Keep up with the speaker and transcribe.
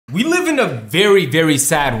We live in a very, very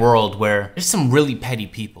sad world where there's some really petty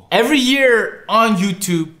people. Every year on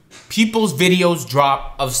YouTube, people's videos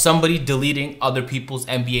drop of somebody deleting other people's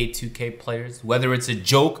NBA 2K players, whether it's a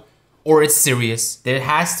joke or it's serious. There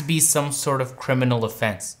has to be some sort of criminal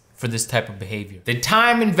offense for this type of behavior. The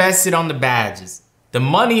time invested on the badges, the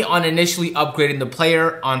money on initially upgrading the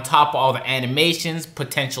player on top of all the animations,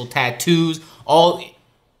 potential tattoos, all.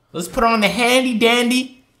 Let's put on the handy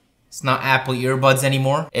dandy. It's not Apple earbuds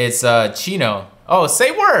anymore. It's Chino. Oh,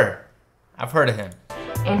 say word. I've heard of him.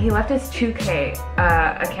 And he left his 2K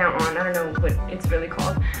account on. I don't know what it's really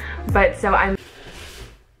called. But so I'm...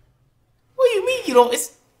 What do you mean you don't?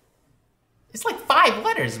 It's like 5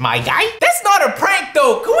 letters, my guy. That's not a prank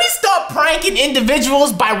though. Can we stop pranking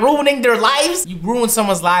individuals by ruining their lives? You ruin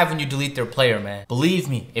someone's life when you delete their player, man. Believe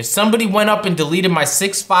me, if somebody went up and deleted my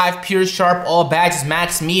 6'5", pure sharp, all badges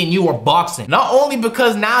max, me and you are boxing. Not only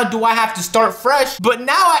because now do I have to start fresh, but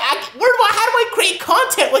now how do I create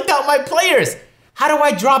content without my players? How do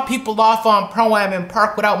I drop people off on Pro-Am and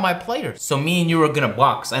Park without my players? So me and you are gonna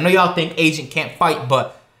box. I know y'all think Agent can't fight,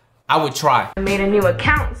 but I would try. I made a new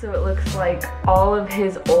account so it looks like all of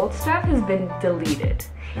his old stuff has been deleted.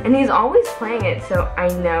 And he's always playing it, so I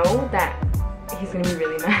know that he's gonna be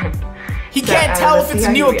really mad. He can't tell if it's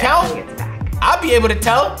a new account? I'll be able to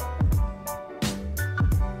tell.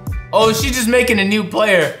 Oh, she's just making a new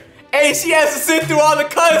player. Hey, she has to sit through all the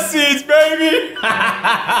cutscenes, baby!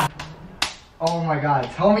 Oh my god,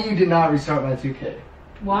 tell me you did not restart my 2K.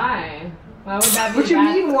 Why? Why would that be What do you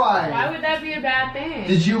mean why? Why would that be a bad thing?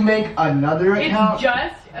 Did you make another account? It's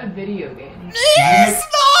just a video game. It's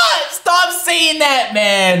not! Stop saying that,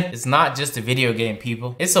 man! It's not just a video game,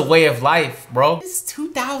 people. It's a way of life, bro. It's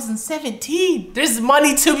 2017. There's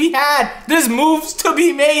money to be had. There's moves to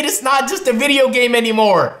be made. It's not just a video game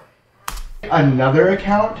anymore. Another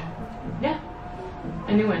account? Yeah.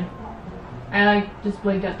 A new one. I just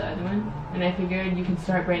blanked out the other one, and I figured you can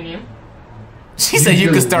start brand new. She said you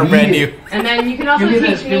could start brand new. And then you can also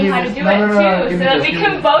teach me how to do it too, so that we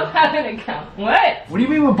can both have an account. What? What do you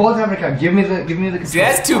mean we both have an account? Give me the See,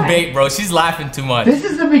 that's too bait, bro. She's laughing too much. This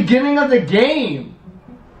is the beginning of the game.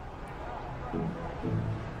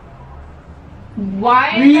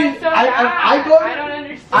 Why is that so bad? I don't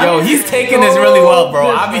understand. Yo, he's taking this really well, bro.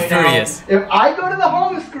 I'll be furious. If I go to the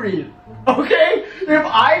home screen, okay? If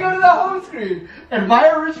I go to the home screen and my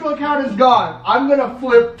original account is gone, I'm gonna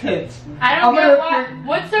flip tits. I don't get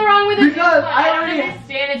what's so wrong with it? Because I don't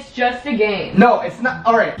understand. It's just a game. No, it's not.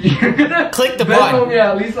 All right, you're gonna click the button. Me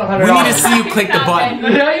at least $100. We need to see you click the button.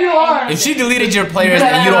 Yeah, you are. If she deleted your players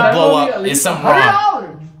and you don't blow up, it's something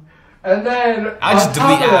wrong. And then I'll just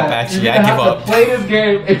delete the app. Actually, I give up. Play this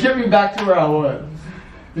game and get me back to where I was.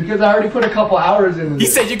 Because I already put a couple hours in this. He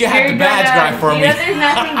said you can have the badge grind for me. There's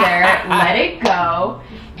nothing there. Let it go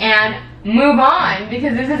and move on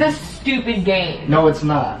because this is a stupid game. No, it's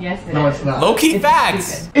not. Yes, it is. No, it's not. Low-key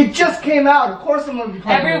facts. It just came out. Of course I'm gonna be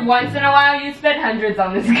playing. Every once in a while you spend hundreds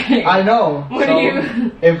on this game. I know. What so do you?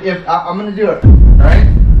 If I'm gonna do it, alright?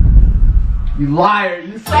 You liar.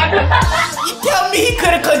 You suck. You tell me he could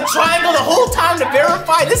have clicked triangle the whole time to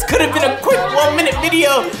verify? This could have been a quick 1-minute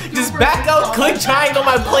video. Just back out, click triangle,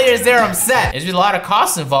 my player's there, I'm set. There's a lot of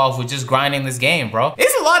costs involved with just grinding this game, bro.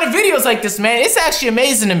 There's a lot of videos like this, man. It's actually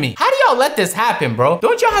amazing to me. How do y'all let this happen, bro?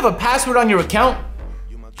 Don't y'all have a password on your account?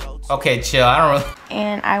 Okay, chill, I don't really.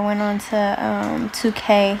 And I went on to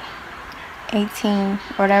 2K18,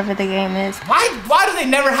 whatever the game is. Why do they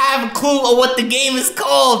never have a clue of what the game is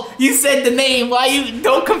called? You said the name,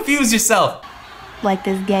 don't confuse yourself. Like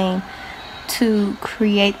this game to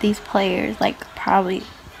create these players, like probably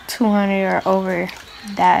 200 or over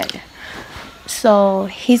that. So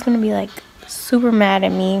he's gonna be like super mad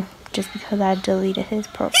at me just because I deleted his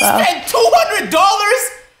profile. He spent $200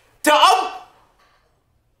 to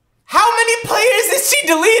How many players is she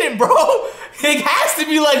deleting, bro? It has to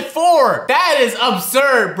be like 4. That is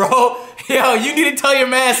absurd, bro. Yo, you need to tell your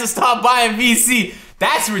man to stop buying VC.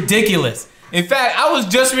 That's ridiculous. In fact, I was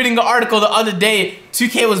just reading an article the other day.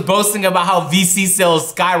 2K was boasting about how VC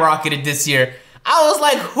sales skyrocketed this year. I was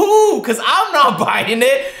like, who? Because I'm not buying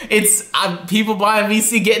it. It's people buying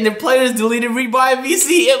VC, getting their players deleted, rebuying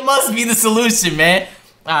VC. It must be the solution, man.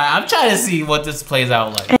 All right, I'm trying to see what this plays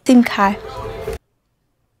out like. I think Kai.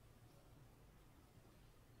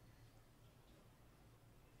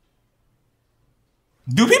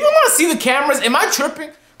 Do people want to see the cameras? Am I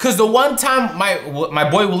tripping? Because the one time my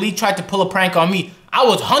boy Waleed tried to pull a prank on me, I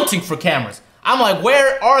was hunting for cameras. I'm like,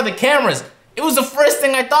 where are the cameras? It was the first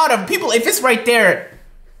thing I thought of. People, if it's right there,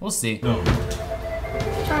 we'll see. No.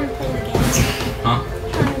 Trying to play the game. Huh?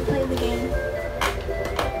 Trying to play the game.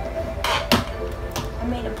 I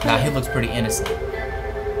made a Nah, he looks pretty innocent.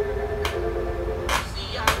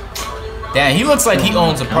 Damn, he looks like he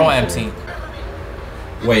owns a Pro-Am team.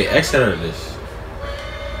 Wait, exit out of this.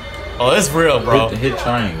 Oh, it's real, bro. Hit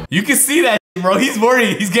triangle. You can see that, bro. He's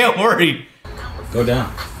worried. He's getting worried. Go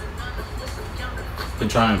down. Hit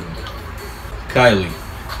triangle. Kylie.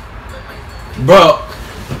 Bro.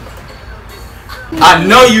 I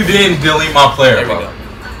know you didn't delete my player, bro.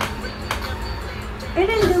 I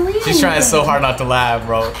didn't delete She's trying so hard not to laugh,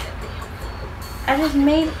 bro. I just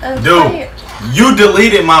made a Dude, player. you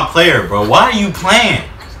deleted my player, bro. Why are you playing?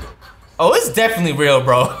 Oh, it's definitely real,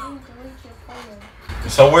 bro.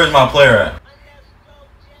 So where's my player at?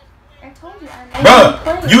 I told you.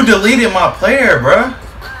 Bro, you deleted my player, bro.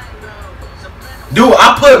 Dude,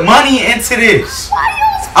 I put money into this.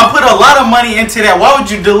 I put a lot of money into that. Why would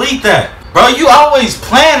you delete that? Bro, you always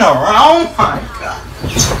playing around. Oh my God.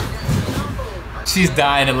 She's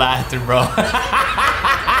dying of laughter, bro.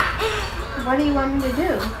 What do you want me to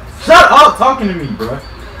do? Shut up talking to me, bro.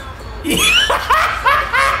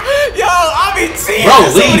 Yo, I be seeing Bro,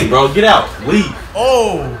 this. leave, bro. Get out. Leave.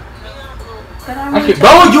 Oh. But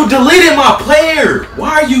Bro, you deleted my player.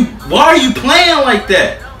 Why are you playing like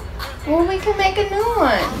that? Well, we can make a new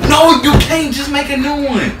one. No, you can't just make a new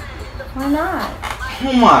one. Why not?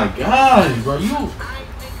 Oh my God, bro.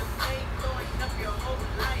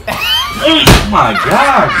 Oh my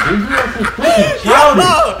God, dude. You are so freaking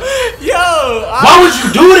childish. Yo. Why would you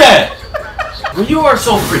do that? Well, you are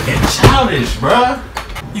so freaking childish, bro.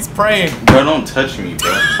 He's praying. Bro, don't touch me,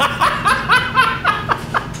 bro.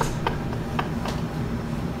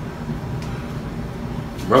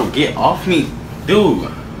 Bro, get off me. Dude,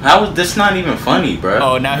 how is this not even funny, bro?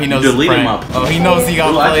 Oh, now he knows you he's deleted praying. my Oh, he knows he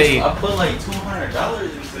got played. I put like $200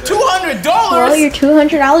 into that. $200? Well, your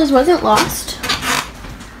 $200 wasn't lost.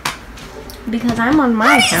 Because I'm on my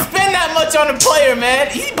How do you account. spend that much on a player, man?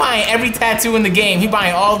 He's buying every tattoo in the game. He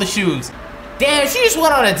buying all the shoes. Damn, she just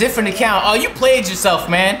went on a different account. Oh, you played yourself,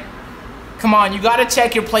 man. Come on, you gotta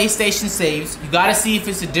check your PlayStation saves. You gotta see if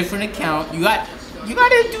it's a different account. You gotta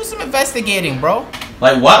do some investigating, bro.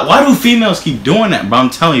 Like, why do females keep doing that? But I'm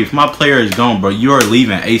telling you, if my player is gone, bro, you are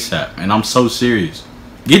leaving ASAP. And I'm so serious.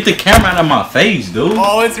 Get the camera out of my face, dude.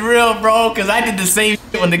 Oh, it's real, bro, because I did the same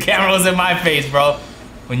shit when the camera was in my face, bro.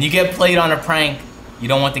 When you get played on a prank, you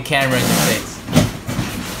don't want the camera in your face.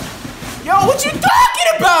 Yo, what you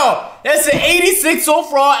talking about? That's an 86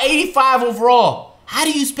 overall, 85 overall. How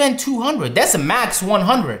do you spend 200? That's a max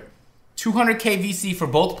 100. 200K VC for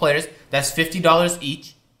both players. That's $50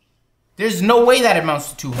 each. There's no way that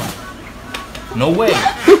amounts to 200. No way.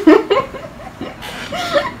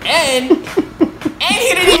 And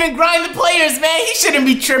he didn't even grind the players, man. He shouldn't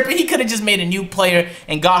be tripping. He could have just made a new player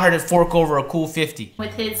and got her to fork over a cool 50.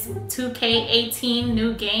 With his 2K18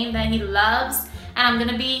 new game that he loves, and I'm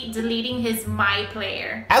gonna be deleting his My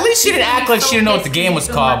Player. At least she didn't act like she didn't know what the game was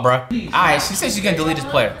called, bro. Alright, she said she's gonna delete his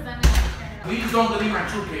player. Please don't delete my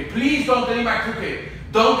 2K. Please don't delete my 2K.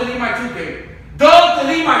 Don't delete my 2K. Don't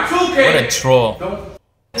delete my 2K. What a troll. Don't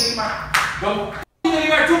delete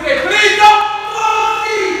my 2K. Please don't.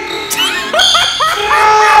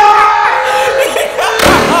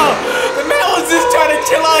 The man was just trying to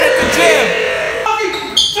chill out at the gym.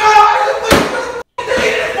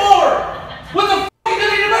 What the f you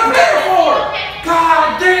deleted my player for?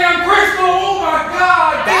 God damn, Crystal, oh my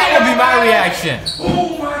God. That would be my reaction.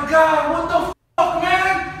 Oh my God, what the fuck,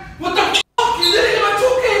 man? What the fuck? You deleted my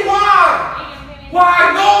 2K, why?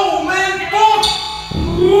 Why? No, man,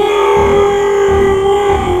 fuck.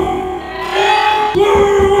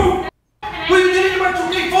 What you deleted my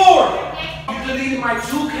 2K for? You deleted my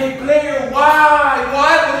 2K player, why?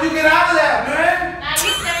 What? What did you get out of that, man? Now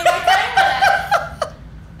you spend more time with us.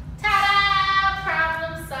 Ta-da!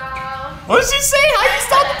 Problem solved. What did she say? How you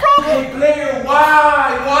stop the problem? 2K player,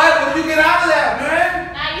 why? What? What did you get out of that,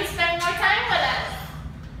 man? Now you spend more time with us.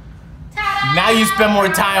 Ta-da! Now you spend more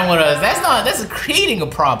time with us. That's creating a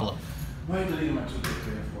problem. Why are you deleting my 2K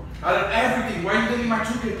player for? Out of everything, why are you deleting my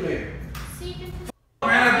 2K player? So you can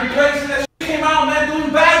Man, I've been playing since that shit came out, man, doing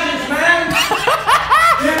badges, man.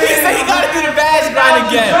 He said he gotta do the badge grind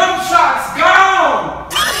again. Jump shots, gone.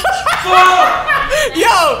 Fuck.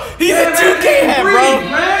 Yo, he's a 2K head, bro.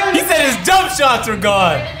 He said his jump shots were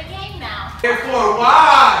gone. in the game now. Therefore,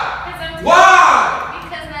 why? Why?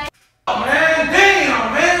 Because now Man,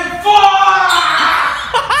 damn, man, fuck.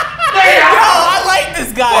 Damn. Yo, I like this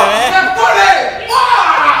guy, man. That footage.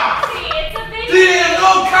 Why? see, it's a video. Damn,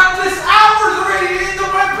 no countless hours already into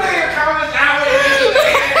my player. Countless hours.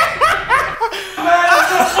 Man, that's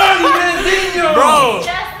so funny, man. Damn. Bro,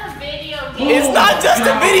 Just a video game. it's not just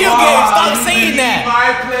a video game. Stop saying that.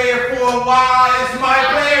 My player for why? It's my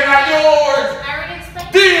player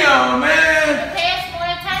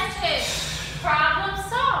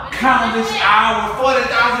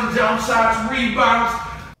jump shots, rebounds,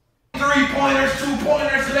 3-pointers,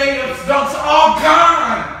 2-pointers, layups, dunks, all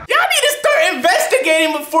gone. Y'all need to start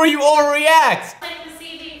investigating before you overreact. Take the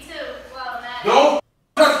CD too. Well, that. Don't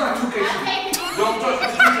touch my 2K. Don't touch my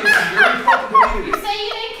 2K. You already fucking deleted You it. say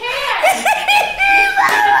you didn't care.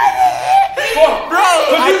 Bro,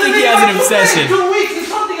 I think he has an obsession. 2 weeks is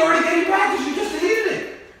something already getting back because you just deleted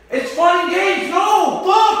it. It's fun and games. No,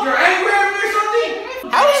 fuck, you're angry at me or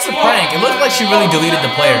something? How is this a prank? It looked like she really deleted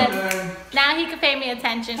the player. Now he can pay me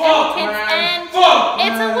attention. Fuck, and man. and Fuck,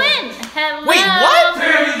 it's a man. win. Hello. Wait, what?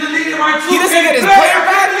 Damn, you deleted my 2K. He doesn't get his player. player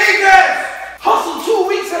back? I delete that. Hustle 2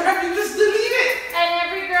 weeks and have you just delete it. And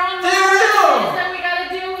every girl knows Damn. that we gotta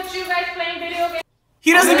deal with you guys playing video games.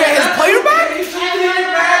 He doesn't get his player back? You should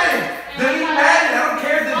delete Madden. Delete Madden. I don't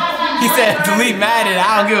care. He said delete Madden.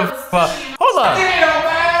 I don't give a fuck. Hold on. Damn,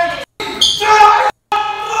 man. Shut up.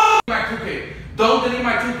 My 2K. Don't delete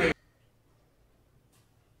my 2K.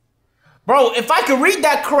 Bro, if I could read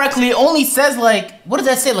that correctly, it only says like, what does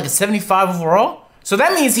that say? Like a 75 overall? So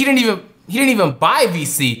that means he didn't even buy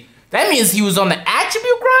VC. That means he was on the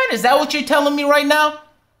attribute grind? Is that what you're telling me right now?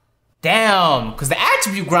 Damn, because the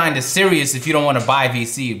attribute grind is serious if you don't want to buy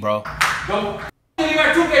VC, bro. Don't delete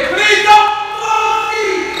my 2K. Please don't.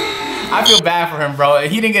 I feel bad for him, bro.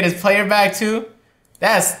 He didn't get his player back too.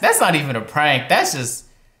 That's not even a prank. That's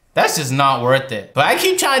just not worth it. But I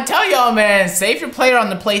keep trying to tell y'all, man, save your player on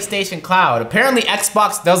the PlayStation Cloud. Apparently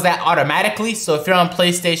Xbox does that automatically, so if you're on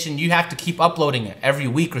PlayStation, you have to keep uploading it every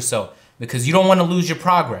week or so because you don't want to lose your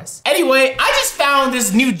progress. Anyway, I just found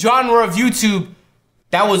this new genre of YouTube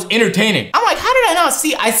that was entertaining. I'm like, how did I not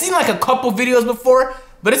see? I seen like a couple videos before,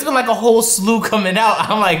 but it's been like a whole slew coming out.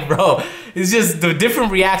 I'm like, bro, it's just the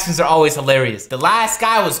different reactions are always hilarious. The last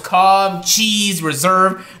guy was calm, cheese,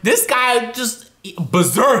 reserved. This guy just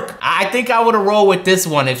berserk. I think I would have rolled with this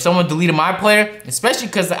one if someone deleted my player, especially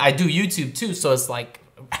because I do YouTube too, so it's like,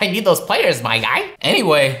 I need those players, my guy.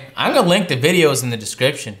 Anyway, I'm gonna link the videos in the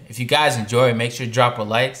description. If you guys enjoy, make sure to drop a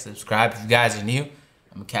like, subscribe if you guys are new. I'm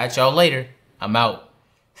gonna catch y'all later. I'm out.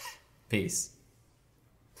 Peace.